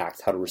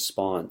react, how to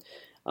respond.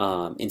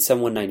 In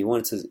Psalm 191,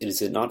 it says,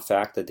 "Is it not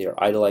fact that they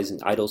are idolizing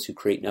idols who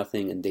create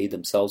nothing, and they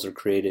themselves are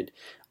created?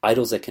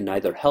 Idols that can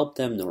neither help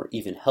them nor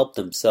even help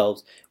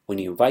themselves. When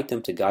you invite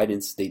them to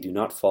guidance, they do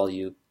not follow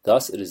you.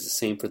 Thus it is the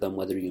same for them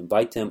whether you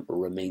invite them or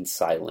remain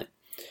silent."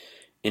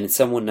 And in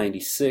Psalm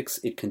 196,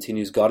 it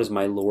continues, "God is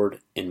my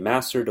Lord and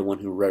Master, the one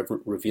who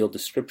revealed the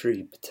Scripture.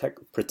 He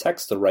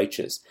protects the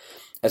righteous.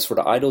 As for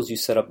the idols you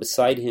set up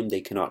beside him, they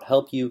cannot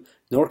help you,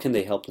 nor can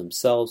they help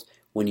themselves.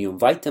 When you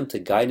invite them to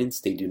guidance,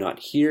 they do not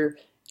hear,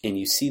 and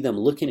you see them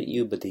looking at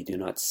you, but they do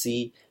not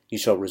see. You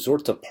shall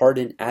resort to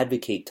pardon,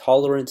 advocate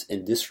tolerance,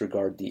 and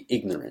disregard the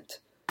ignorant."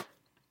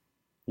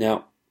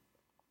 Now,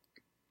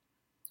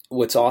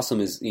 what's awesome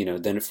is,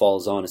 then it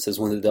follows on. It says,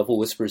 "When the devil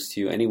whispers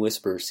to you any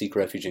whisper, seek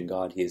refuge in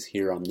God. He is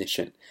here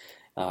omniscient."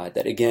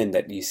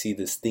 That you see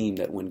this theme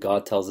that when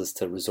God tells us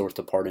to resort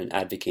to pardon,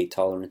 advocate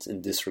tolerance,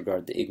 and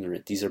disregard the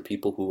ignorant, these are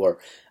people who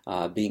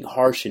are being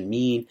harsh and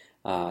mean.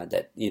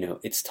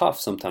 It's tough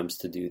sometimes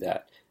to do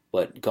that.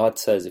 But God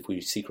says if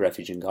we seek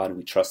refuge in God and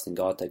we trust in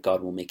God, that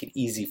God will make it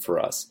easy for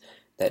us.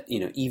 That,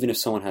 even if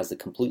someone has the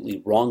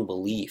completely wrong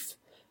belief,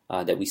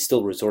 that we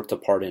still resort to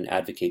pardon,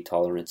 advocate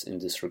tolerance,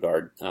 and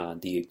disregard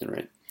the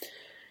ignorant.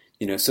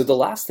 So the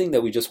last thing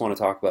that we just want to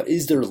talk about,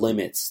 is there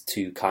limits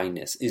to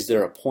kindness? Is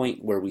there a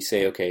point where we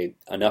say, okay,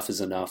 enough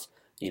is enough,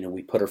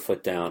 we put our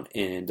foot down?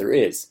 And there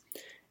is.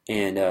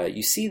 And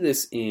you see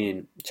this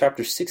in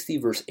chapter 60,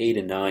 verse 8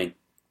 and 9,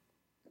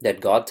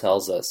 that God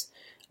tells us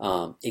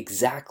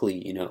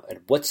exactly,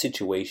 at what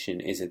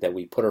situation is it that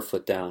we put our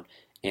foot down.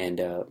 And,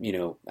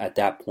 at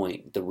that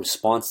point, the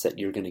response that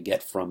you're going to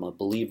get from a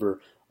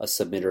believer, a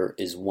submitter,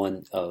 is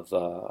one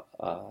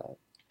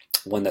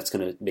that's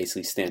going to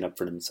basically stand up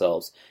for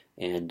themselves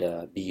and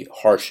be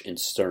harsh and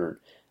stern.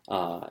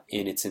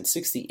 And it's in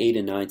 68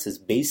 and 9. It says,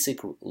 basic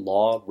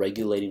law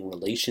regulating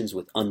relations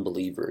with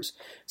unbelievers.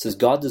 It says,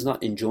 God does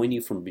not enjoin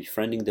you from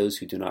befriending those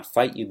who do not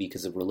fight you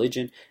because of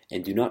religion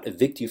and do not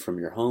evict you from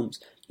your homes.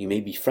 You may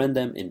befriend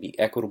them and be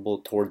equitable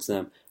towards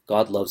them.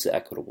 God loves the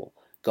equitable.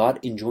 God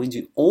enjoins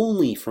you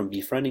only from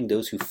befriending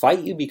those who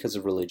fight you because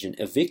of religion,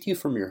 evict you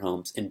from your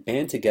homes, and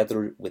band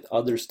together with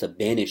others to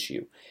banish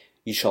you.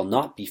 You shall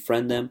not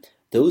befriend them.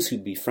 Those who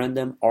befriend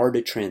them are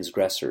the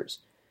transgressors.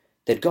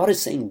 That God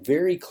is saying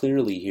very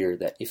clearly here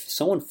that if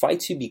someone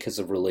fights you because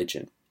of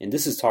religion, and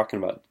this is talking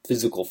about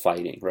physical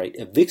fighting, right,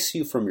 evicts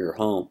you from your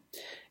home,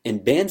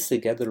 and bands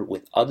together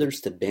with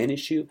others to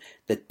banish you,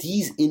 that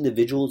these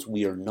individuals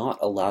we are not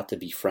allowed to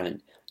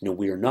befriend.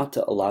 We are not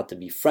allowed to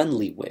be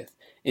friendly with.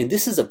 And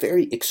this is a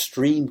very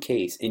extreme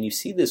case, and you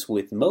see this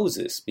with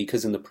Moses,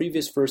 because in the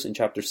previous verse in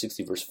chapter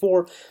 60, verse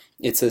 4,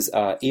 it says,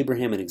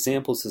 Abraham, an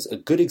example, says, a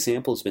good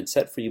example has been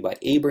set for you by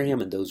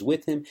Abraham and those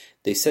with him.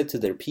 They said to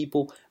their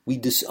people, we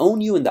disown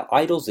you and the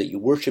idols that you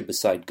worship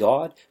beside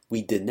God.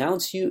 We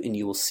denounce you, and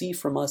you will see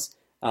from us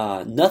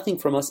nothing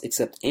from us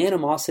except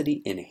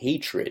animosity and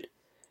hatred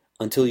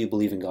until you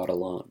believe in God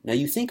alone. Now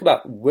you think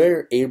about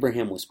where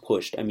Abraham was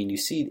pushed. I mean, you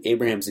see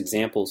Abraham's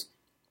examples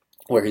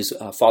where his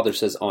father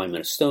says, I'm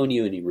going to stone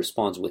you, and he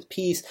responds with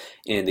peace,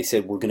 and they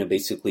said, we're going to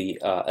basically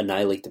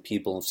annihilate the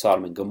people of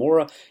Sodom and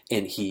Gomorrah,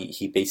 and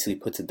he basically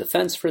puts a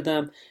defense for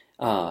them.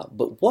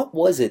 But what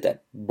was it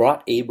that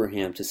brought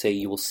Abraham to say,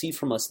 you will see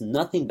from us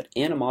nothing but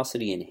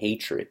animosity and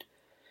hatred?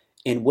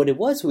 And what it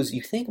was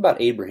you think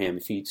about Abraham,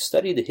 if you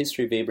study the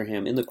history of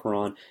Abraham in the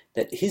Quran,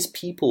 that his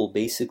people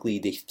basically,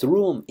 they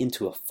threw him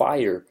into a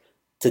fire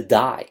to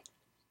die.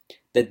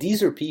 That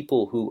these are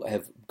people who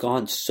have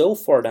gone so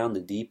far down the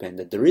deep end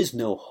that there is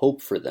no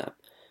hope for them.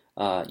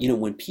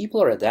 When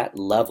people are at that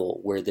level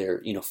where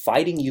they're,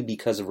 fighting you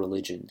because of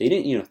religion, they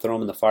didn't, throw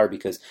him in the fire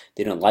because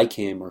they don't like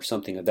him or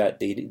something of that.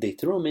 They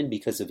threw him in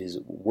because of his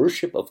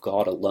worship of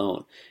God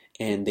alone.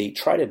 And they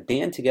try to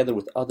band together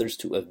with others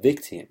to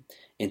evict him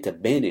and to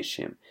banish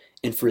him.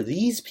 And for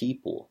these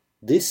people,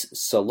 this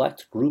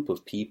select group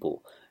of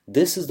people,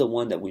 this is the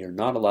one that we are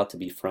not allowed to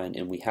befriend,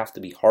 and we have to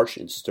be harsh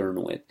and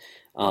stern with.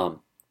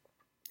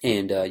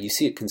 And you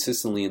see it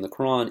consistently in the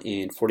Quran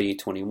in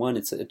 48:21.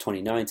 It's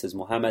 29. It says,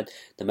 Muhammad,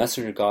 the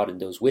messenger of God, and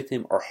those with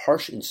him are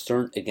harsh and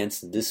stern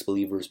against the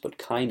disbelievers, but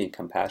kind and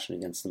compassionate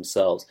against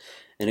themselves.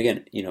 And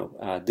again,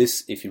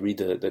 this, if you read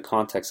the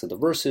context of the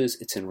verses,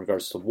 it's in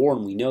regards to war,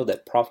 and we know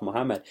that Prophet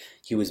Muhammad,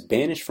 he was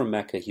banished from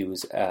Mecca, he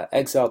was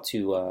exiled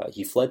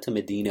he fled to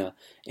Medina,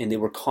 and they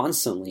were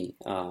constantly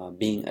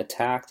being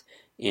attacked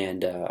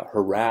and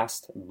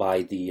harassed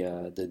by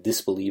the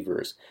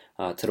disbelievers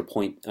to the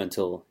point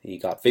until he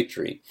got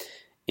victory.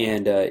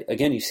 And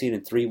again, you see it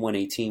in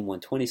 3:118,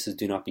 120 says,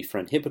 do not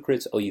befriend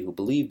hypocrites, O you who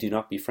believe, do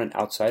not befriend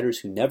outsiders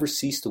who never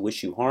cease to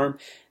wish you harm.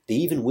 They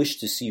even wish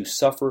to see you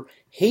suffer.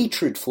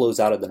 Hatred flows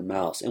out of their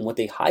mouths, and what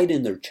they hide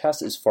in their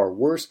chests is far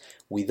worse.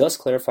 We thus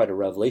clarify the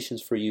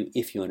revelations for you,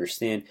 if you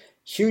understand.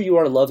 Here you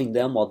are loving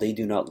them while they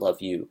do not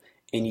love you.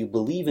 And you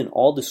believe in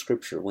all the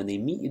scripture. When they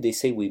meet you, they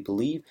say, we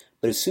believe.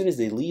 But as soon as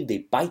they leave, they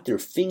bite their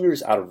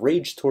fingers out of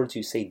rage towards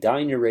you. Say, die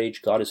in your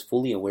rage. God is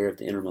fully aware of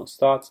the innermost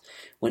thoughts.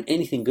 When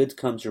anything good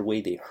comes your way,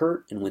 they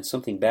hurt. And when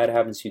something bad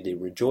happens to you, they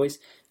rejoice.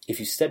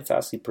 If you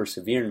steadfastly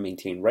persevere and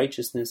maintain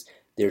righteousness,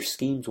 their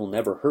schemes will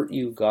never hurt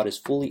you. God is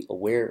fully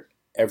aware of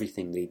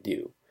everything they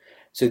do.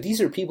 So these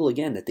are people,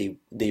 again, that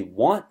they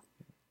want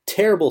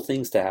terrible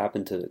things to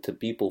happen to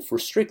people for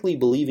strictly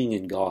believing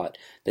in God.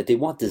 That they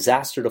want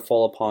disaster to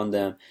fall upon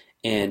them.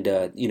 And,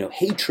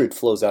 hatred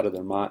flows out of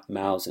their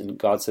mouths. And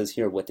God says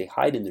here, what they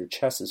hide in their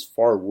chests is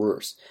far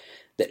worse.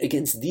 That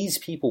against these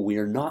people, we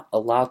are not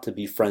allowed to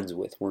be friends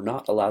with. We're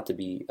not allowed to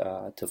be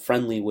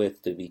friendly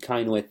with, to be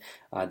kind with.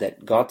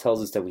 That God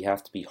tells us that we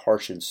have to be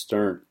harsh and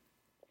stern.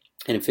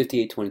 And in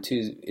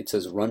 58:22, it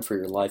says, run for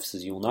your life. It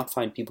says, you will not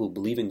find people who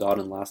believe in God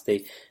in the last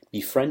day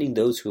befriending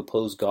those who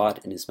oppose God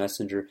and his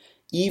messenger,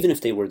 even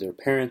if they were their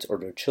parents or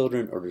their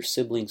children or their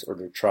siblings or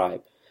their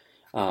tribe.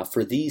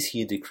 For these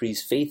he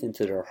decrees faith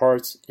into their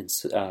hearts and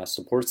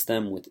supports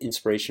them with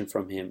inspiration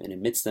from him and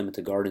admits them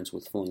into gardens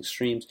with flowing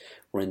streams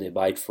wherein they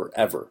abide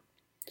forever.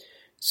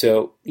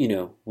 So,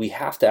 we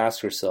have to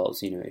ask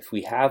ourselves, if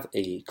we have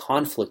a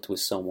conflict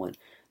with someone,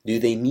 do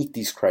they meet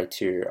these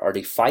criteria? Are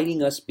they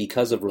fighting us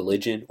because of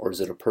religion, or is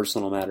it a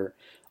personal matter?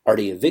 Are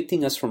they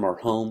evicting us from our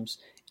homes?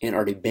 And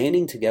are they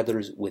banding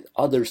together with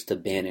others to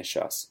banish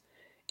us?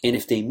 And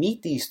if they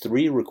meet these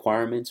three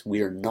requirements,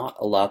 we are not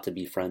allowed to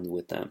be friends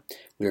with them.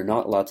 We are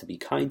not allowed to be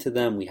kind to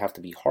them. We have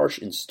to be harsh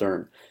and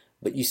stern.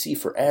 But you see,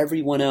 for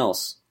everyone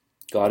else,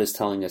 God is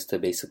telling us to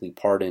basically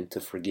pardon, to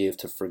forgive,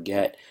 to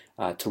forget,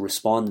 to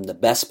respond in the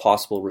best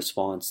possible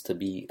response, to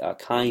be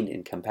kind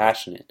and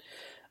compassionate.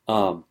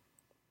 And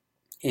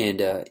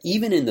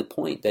even in the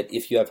point that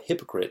if you have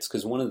hypocrites,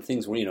 because one of the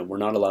things we're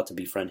not allowed to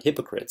befriend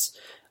hypocrites.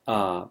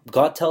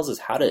 God tells us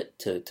how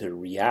to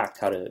react,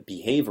 how to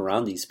behave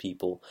around these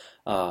people,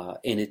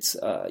 and it's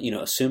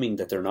assuming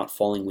that they're not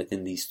falling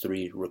within these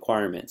three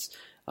requirements.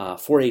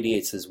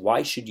 488 says,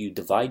 "Why should you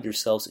divide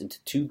yourselves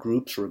into two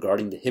groups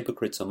regarding the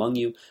hypocrites among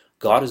you?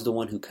 God is the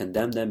one who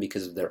condemned them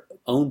because of their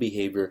own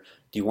behavior.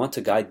 Do you want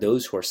to guide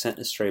those who are sent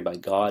astray by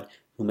God?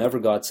 Whomever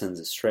God sends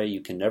astray,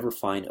 you can never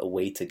find a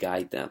way to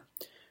guide them."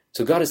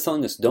 So God is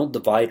telling us, don't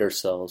divide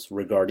ourselves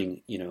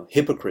regarding,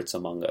 hypocrites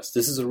among us.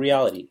 This is a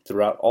reality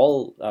throughout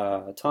all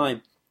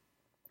time.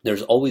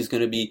 There's always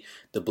going to be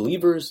the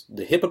believers,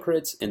 the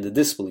hypocrites, and the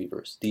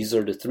disbelievers. These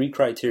are the three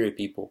criteria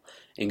people,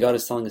 and God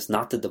is telling us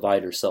not to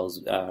divide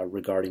ourselves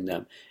regarding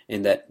them,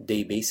 and that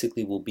they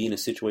basically will be in a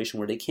situation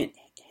where they can't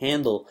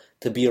handle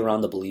to be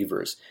around the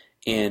believers.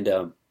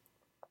 And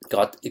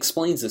God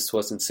explains this to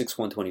us in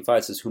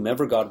 6:125. It says,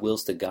 "Whomever God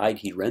wills to guide,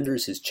 he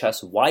renders his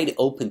chest wide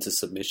open to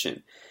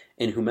submission.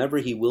 And whomever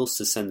he wills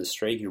to send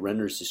astray, he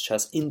renders his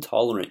chest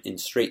intolerant and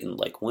straitened,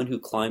 like one who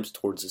climbs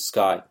towards the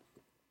sky.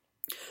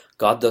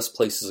 God thus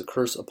places a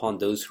curse upon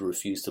those who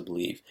refuse to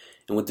believe."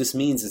 And what this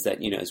means is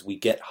that, as we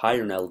get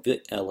higher in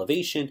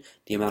elevation,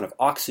 the amount of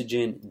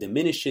oxygen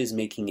diminishes,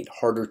 making it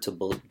harder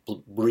to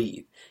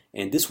breathe.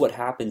 And this is what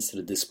happens to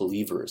the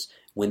disbelievers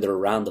when they're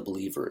around the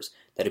believers,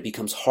 that it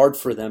becomes hard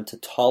for them to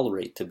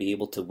tolerate, to be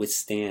able to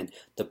withstand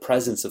the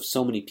presence of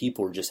so many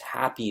people who are just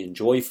happy and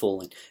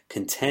joyful and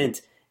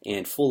content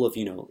and full of,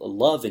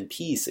 love and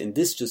peace. And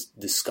this just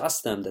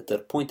disgusts them to the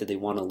point that they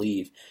want to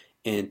leave.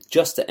 And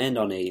just to end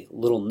on a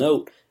little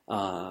note,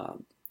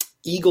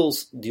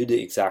 eagles do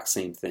the exact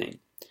same thing.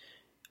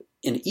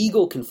 An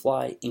eagle can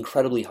fly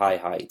incredibly high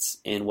heights,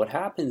 and what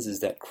happens is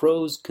that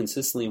crows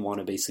consistently want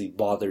to basically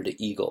bother the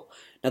eagle.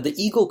 Now the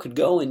eagle could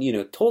go and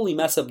totally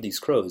mess up these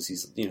crows.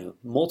 He's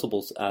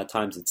multiple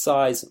times its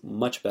size,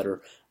 much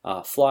better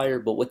flyer.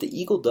 But what the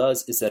eagle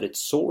does is that it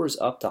soars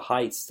up to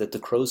heights that the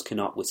crows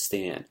cannot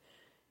withstand.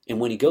 And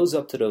when he goes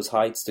up to those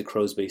heights, the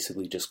crows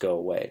basically just go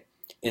away.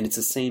 And it's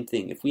the same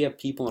thing. If we have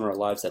people in our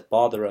lives that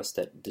bother us,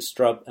 that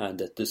disturb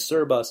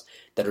us,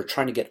 that are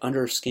trying to get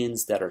under our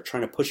skins, that are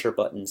trying to push our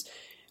buttons,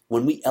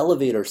 when we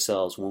elevate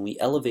ourselves, when we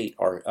elevate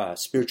our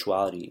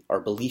spirituality, our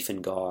belief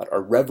in God,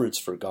 our reverence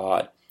for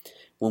God,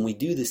 when we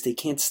do this, they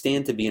can't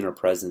stand to be in our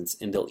presence,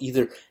 and they'll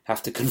either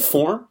have to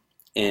conform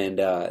and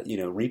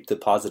reap the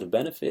positive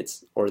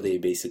benefits, or they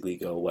basically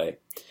go away.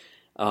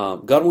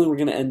 God willing, we're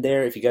going to end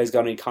there. If you guys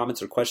got any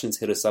comments or questions,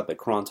 hit us up at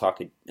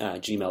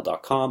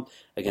QuranTalk@gmail.com.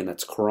 Again,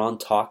 that's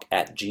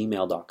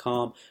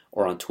QuranTalk@gmail.com,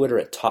 or on Twitter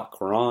at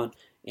TalkQuran.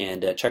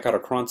 And check out our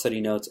Quran study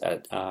notes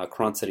at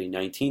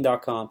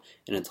QuranStudy19.com.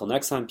 And until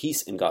next time,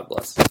 peace and God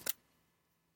bless.